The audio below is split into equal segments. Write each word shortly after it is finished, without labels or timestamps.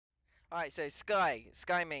Alright, so Skye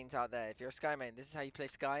mains out there. If you're a Skye main, this is how you play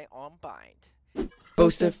Skye on Bind.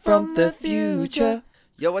 Boaster from the future.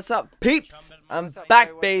 Yo, what's up, peeps? I'm What's up, back,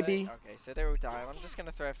 bro? What's baby. up? Okay, so they're all dying. I'm just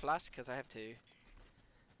gonna throw a flash because I have to.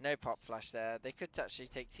 No pop flash there. They could actually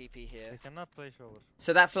take TP here. They cannot play shower.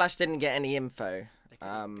 So that flash didn't get any info. They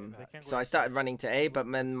couldn't go back. So I started running to A,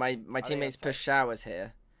 but then my they teammates outside? pushed showers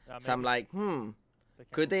here. Yeah, So I'm like,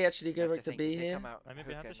 could they actually go You have back to to think B if they here? come out I mean,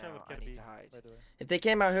 behind hooker the shower now, can I need be, to hide. by the way. If they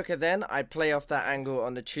came out hooker then, I'd play off that angle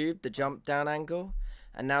on the tube, the jump down angle.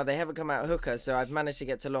 And now they haven't come out hooker, so I've managed to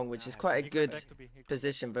get to long, which is quite a He goes good back to B, he goes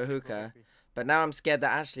position for back to hooker. B. But now I'm scared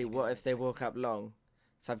that actually, what if they walk up long?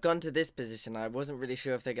 So I've gone to this position. I wasn't really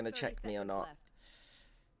sure if they're going to check me or not.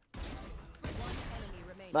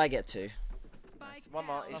 But I get two. Nice. One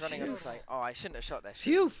more. He's running on the site. Oh, I shouldn't have shot there.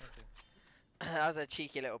 Phew! That was a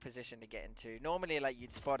cheeky little position to get into. Normally, like,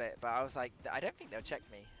 you'd spot it, but I was like, I don't think they'll check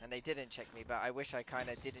me. And they didn't check me, but I wish I kind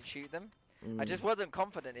of didn't shoot them. I just wasn't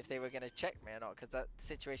confident if they were going to check me or not, because that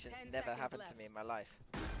situation's never happened to me in my life.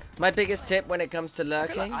 My biggest tip when it comes to I feel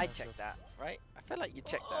lurking... like I checked that, right? I feel like you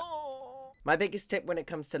checked that. My biggest tip when it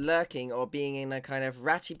comes to lurking or being in a kind of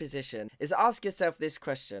ratty position is ask yourself this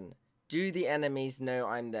question. Do the enemies know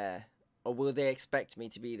I'm there? Or will they expect me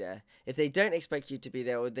to be there? If they don't expect you to be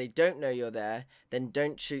there or they don't know you're there, then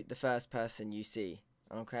don't shoot the first person you see.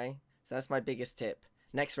 Okay? So that's my biggest tip.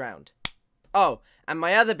 Next round. Oh, and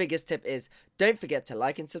my other biggest tip is don't forget to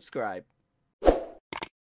like and subscribe. I'm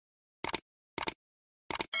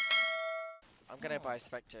going to buy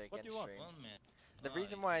Spectre What do against you want? stream. The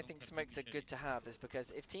reason why I think smokes are good to have is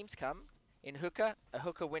because if teams come, in hooker, a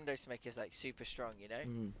hooker window smoke is like super strong, you know?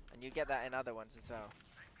 And you get that in other ones as well.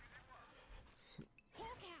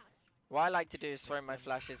 What I like to do is throw my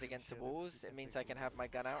flashes against the walls. It means I can have my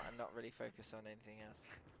gun out and not really focus on anything else.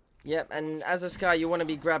 Yep, and as a Skye, you want to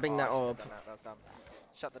be grabbing that I shouldn't orb. have done that. That was dumb.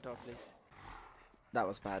 Shut the door, please. That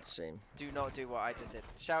was bad stream. Do not do what I just did.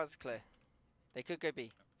 Shower's clear. They could go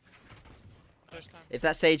B. If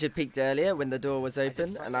that Sage had peeked earlier when the door was I just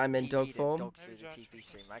open and I'm in TP'd dog and form, dogs through the TP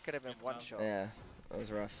stream. I could have been one shot. yeah, that was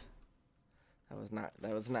rough. That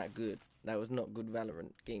was not good. That was not good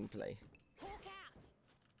Valorant gameplay.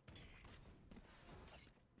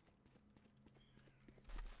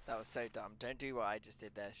 That was so dumb. Don't do what I just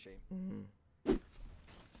did there, stream.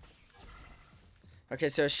 Okay,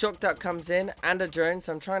 so a shock duck comes in and a drone,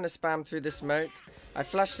 so I'm trying to spam through the smoke. I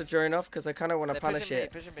flashed the drone off because I kind of want to punish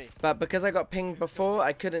it. Pushing B. But because I got pinged before,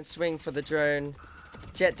 I couldn't swing for the drone.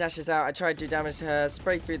 Jet dashes out. I tried to do damage to her.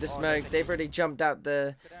 Spray through the smoke. They've already jumped out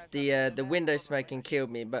the window smoke and killed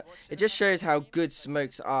me. But it just shows how good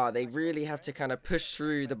smokes are. They really have to kind of push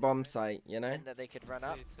through the bomb site, you know? And that they could run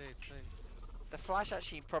up. The flash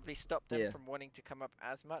actually probably stopped them from wanting to come up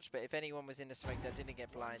as much, but if anyone was in the smoke that didn't get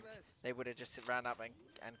blind, they would have just ran up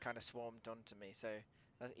and kind of swarmed onto me. So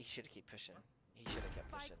he should have kept pushing. He should have kept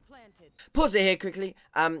pushing. Pause it here quickly.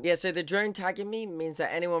 Yeah, so the drone tagging me means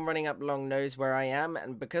that anyone running up long knows where I am,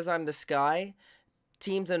 and because I'm the Skye,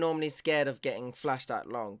 teams are normally scared of getting flashed out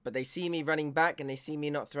long, but they see me running back and they see me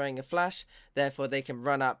not throwing a flash, therefore they can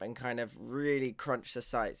run up and kind of really crunch the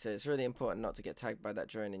site. So it's really important not to get tagged by that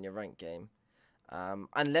drone in your ranked game.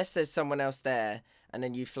 Unless there's someone else there and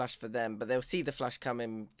then you flash for them, but they'll see the flash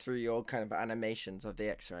coming through your kind of animations of the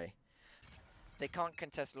X-ray. They can't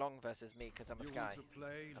contest long versus me because I'm a Skye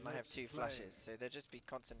and I have two flashes, so they'll just be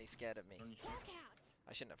constantly scared of me.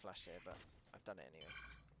 I shouldn't have flashed here, but I've done it anyway.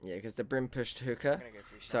 Yeah, because the Brim pushed hooker,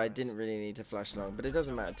 so I didn't really need to flash long, but it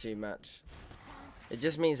doesn't matter too much. It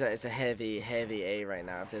just means that it's a heavy A right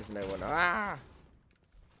now if there's no one. Ah!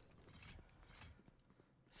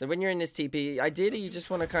 So when you're in this TP, ideally you just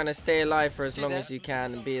want to kind of stay alive for as long as you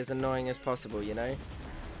can and be as annoying as possible, you know?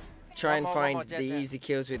 Try and find the easy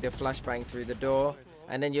kills with your flashbang through the door,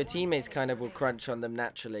 and then your teammates kind of will crunch on them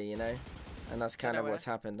naturally, you know? And that's kind of what's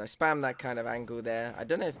happened. I spammed that kind of angle there. I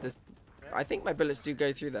don't know if this... I think my bullets do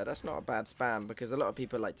go through there. That's not a bad spam because a lot of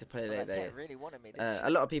people like to play there. A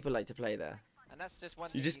lot of people like to play there. And that's just one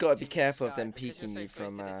You just got to be careful of them peeking you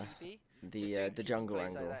from the jungle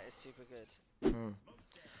angle.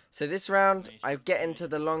 So this round, I get into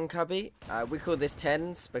the long cubby. We call this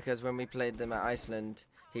tens because when we played them at Iceland,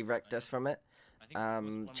 he wrecked us from it.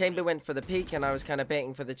 Chamber went for the peak and I was kind of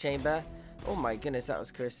baiting for the chamber. Oh my goodness, that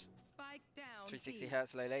was crisp. 360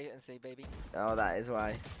 hertz low latency, baby. Oh, that is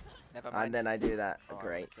why. Never mind. And then I do that. Oh,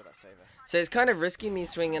 great. that So it's kind of risky me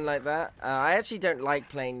swinging like that. I actually don't like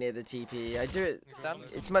playing near the TP. I do it.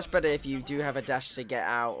 It's much better if you do have a dash to get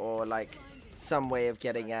out or like some way of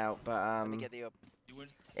getting out. But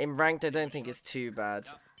in ranked, I don't think it's too bad.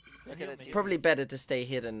 It's probably better to stay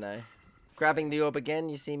hidden though. Grabbing the orb again.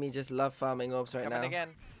 You see me just love farming orbs right now. Again.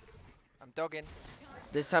 I'm dogging.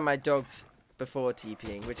 This time I dogged before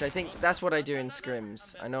TPing, which I think that's what I do in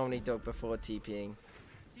scrims. I normally dog before TPing.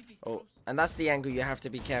 Oh, and that's the angle you have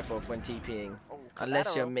to be careful of when TPing. Oh,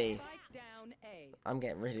 Unless you're collateral. me. I'm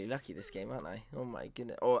getting really lucky this game, aren't I? Oh my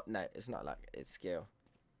goodness. Oh, no, it's not luck. It's skill.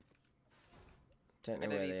 Don't know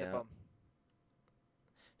where they are.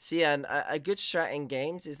 So yeah, and a good strat in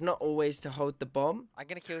games is not always to hold the bomb. I'm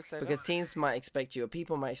gonna kill Sova. Because teams might expect you, or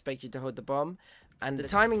people might expect you to hold the bomb. And the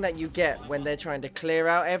timing that you get when they're trying to clear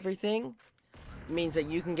out everything means that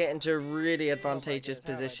you can get into a really advantageous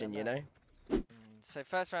position, you know? So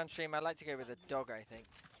first round stream, I'd like to go with a dog, I think.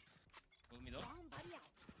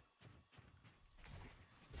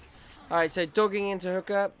 Alright, so dogging into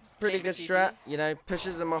hooker, pretty good strat. You know,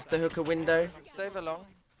 pushes them off the hooker window. Sova long.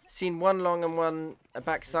 Seen one long and one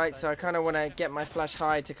backside, so I kind of want to get my flash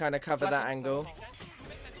high to kind of cover that angle.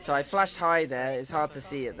 So I flashed high there. It's hard to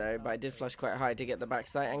see it though, but I did flash quite high to get the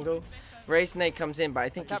backside angle. Race nade comes in, but I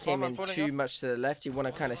think he came in too much to the left. You want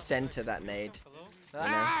to kind of center that nade. You know?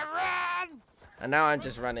 Run! And now I'm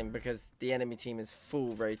just running because the enemy team is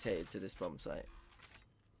full rotated to this bomb site.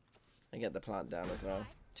 I get the plant down as well.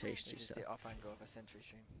 Chase This is the off angle of a sentry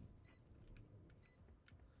stream.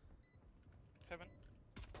 Heaven.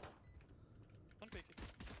 Don't pick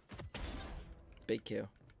it. Big kill.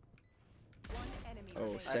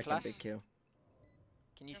 Oh, second flash. big kill.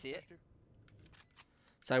 Can you see it?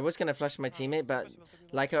 So I was going to flash my teammate, but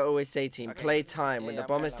like I always say, team, Okay. play time. Yeah, When yeah, the I'm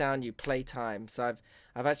bomb going is last. down, you play time. So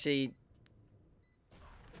I've actually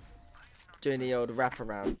doing the old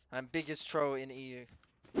wraparound. I'm biggest troll in EU.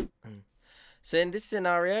 So in this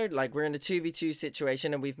scenario, like we're in a 2v2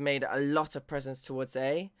 situation and we've made a lot of presence towards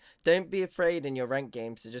A. Don't be afraid in your ranked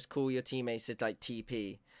games to just call your teammates to like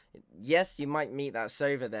TP. Yes, you might meet that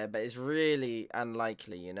Sova there, but it's really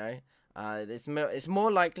unlikely, you know. It's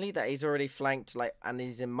more likely that he's already flanked like and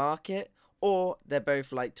he's in market, or they're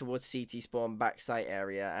both like towards CT spawn backside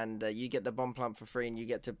area, and you get the bomb plant for free and you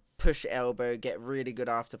get to push elbow, get really good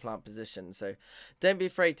after plant position. So don't be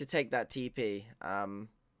afraid to take that TP.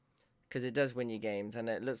 Because it does win you games, and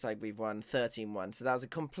it looks like we've won 13-1. So that was a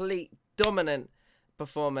complete dominant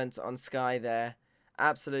performance on Skye there.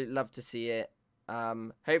 Absolutely love to see it.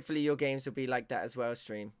 Hopefully your games will be like that as well,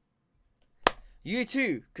 stream. You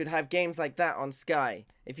too could have games like that on Skye.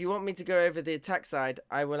 If you want me to go over the attack side,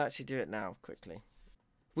 I will actually do it now, quickly.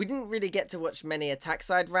 We didn't really get to watch many attack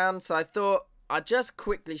side rounds, so I thought I'd just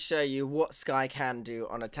quickly show you what Skye can do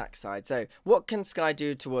on attack side. So what can Skye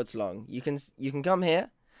do towards long? You can come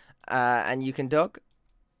here. And you can dog,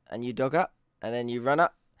 and you dog up, and then you run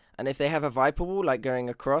up. And if they have a Viper wall, like going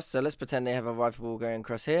across, so let's pretend they have a Viper wall going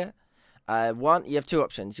across here. You have two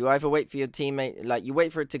options. You either wait for your teammate, like you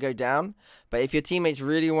wait for it to go down, but if your teammates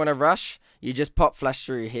really want to rush, you just pop flash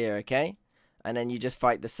through here, okay? And then you just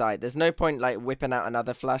fight the side. There's no point like whipping out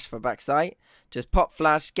another flash for backside. Just pop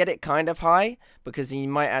flash, get it kind of high, because you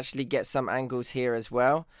might actually get some angles here as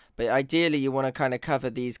well. But ideally, you want to kind of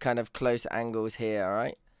cover these kind of close angles here,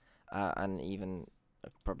 alright? And even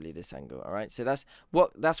probably this angle. All right, so that's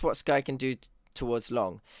what Skye can do towards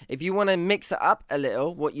long. If you want to mix it up a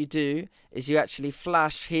little, what you do is you actually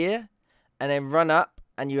flash here and then run up,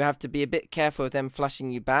 and you have to be a bit careful of them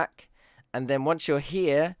flashing you back. And then once you're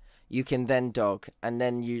here, you can then dog, and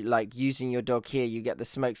then you like using your dog here, you get the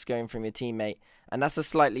smokes going from your teammate, and that's a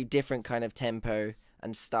slightly different kind of tempo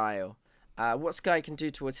and style. What Skye can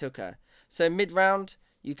do towards hooker. So mid round,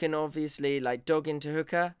 you can obviously like dog into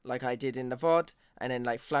hooker like I did in the VOD, and then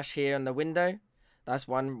like flash here on the window. That's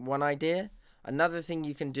one idea. Another thing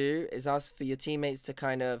you can do is ask for your teammates to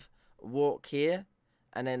kind of walk here,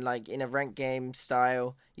 and then like in a ranked game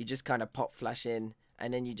style, you just kind of pop flash in,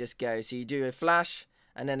 and then you just go. So you do a flash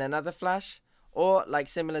and then another flash, or like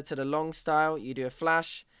similar to the long style, you do a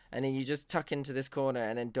flash and then you just tuck into this corner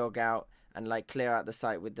and then dog out and like clear out the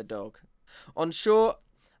site with the dog. On short,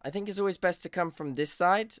 I think it's always best to come from this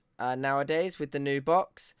side nowadays with the new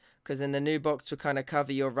box, because in the new box will kind of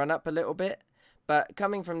cover your run up a little bit. But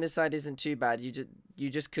coming from this side isn't too bad. You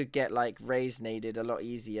just could get like raise naded a lot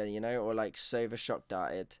easier, you know, or like Sova shock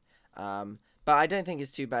darted. But I don't think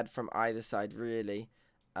it's too bad from either side really.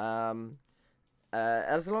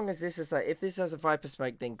 As long as this is like, if this has a Viper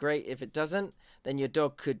smoke, then great. If it doesn't, then your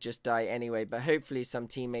dog could just die anyway. But hopefully some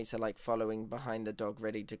teammates are like following behind the dog,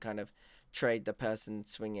 ready to kind of trade the person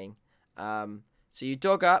swinging. So you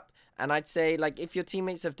dog up, and I'd say like if your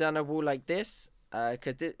teammates have done a wall like this,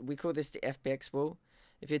 because we call this the FPX wall.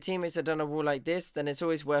 If your teammates have done a wall like this, then it's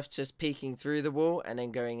always worth just peeking through the wall and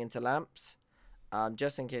then going into lamps,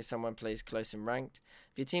 just in case someone plays close and ranked.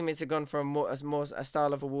 If your teammates have gone for a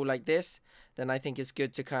style of a wall like this, then I think it's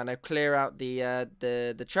good to kind of clear out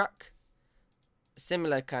the truck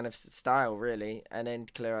similar kind of style really, and then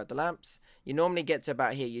clear out the lamps. You normally get to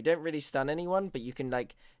about here. You don't really stun anyone, but you can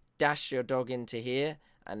like dash your dog into here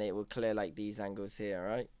and it will clear like these angles here,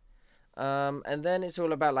 right? And then it's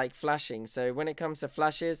all about like flashing. So when it comes to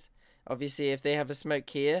flashes, obviously if they have a smoke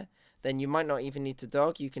here, then you might not even need to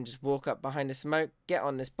dog. You can just walk up behind the smoke, get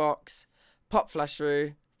on this box, pop flash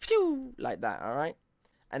through, phew, like that, all right?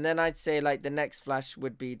 And then I'd say like the next flash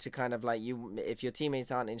would be to kind of like if your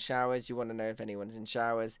teammates aren't in showers, you want to know if anyone's in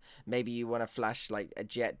showers. Maybe you want to flash like a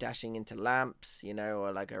jet dashing into lamps, you know,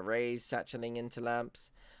 or like a raise satcheling into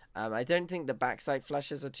lamps. I don't think the backside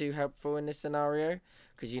flashes are too helpful in this scenario,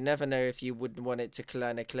 because you never know if you would want it to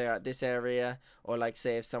clear out this area, or like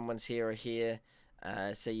say if someone's here or here,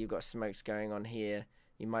 say you've got smokes going on here,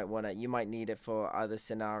 you might need it for other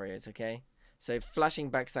scenarios, okay? So flashing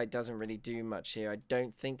backside doesn't really do much here. I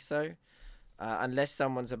don't think so, unless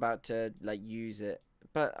someone's about to like use it.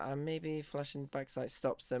 But maybe flashing backside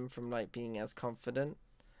stops them from like being as confident.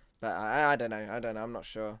 But I don't know. I'm not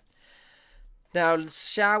sure. Now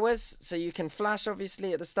showers, so you can flash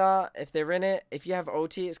obviously at the start if they're in it. If you have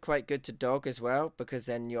ulti, it's quite good to dog as well, because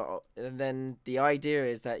then the idea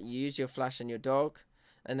is that you use your flash and your dog,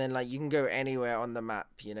 and then like you can go anywhere on the map.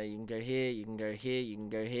 You know, you can go here, you can go here, you can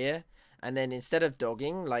go here. And then instead of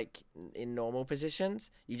dogging, like in normal positions,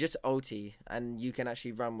 you just ulti and you can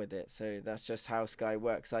actually run with it. So that's just how Skye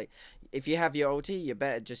works. Like, if you have your ulti, you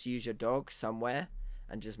better just use your dog somewhere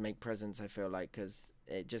and just make presence, I feel like, because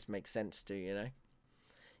it just makes sense to, you know?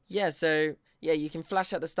 Yeah, so, yeah, you can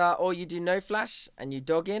flash at the start, or you do no flash and you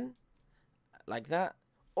dog in, like that.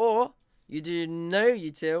 Or you do no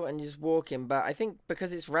util and you just walk in. But I think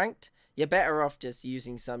because it's ranked, you're better off just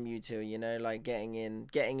using some util, you know, like getting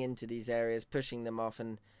into these areas, pushing them off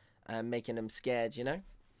and making them scared, you know.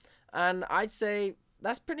 And I'd say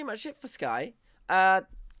that's pretty much it for Skye.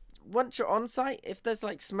 Once you're on site, if there's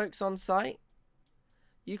like smokes on site,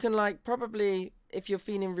 you can like probably, if you're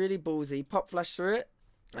feeling really ballsy, pop flash through it.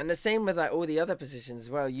 And the same with like all the other positions as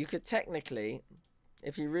well. You could technically,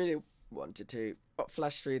 if you really wanted to, pop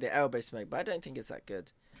flash through the elbow smoke, but I don't think it's that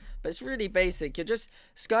good. But it's really basic.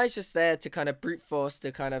 Skye's just there to kind of brute force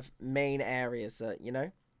the kind of main areas, you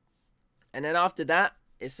know? And then after that,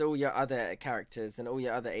 it's all your other characters and all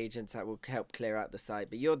your other agents that will help clear out the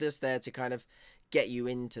site. But you're just there to kind of get you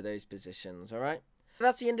into those positions, alright?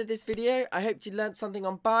 That's the end of this video. I hope you learned something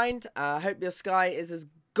on Bind. I hope your Skye is as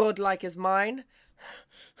godlike as mine.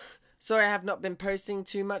 Sorry I have not been posting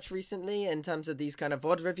too much recently in terms of these kind of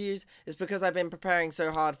VOD reviews. It's because I've been preparing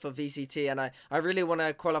so hard for VCT and I really want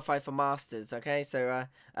to qualify for Masters, okay? So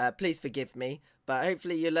please forgive me. But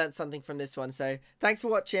hopefully you learned something from this one. So thanks for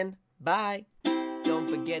watching. Bye. Don't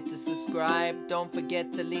forget to subscribe. Don't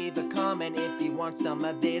forget to leave a comment if you want some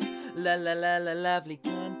of this lovely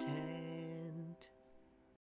content.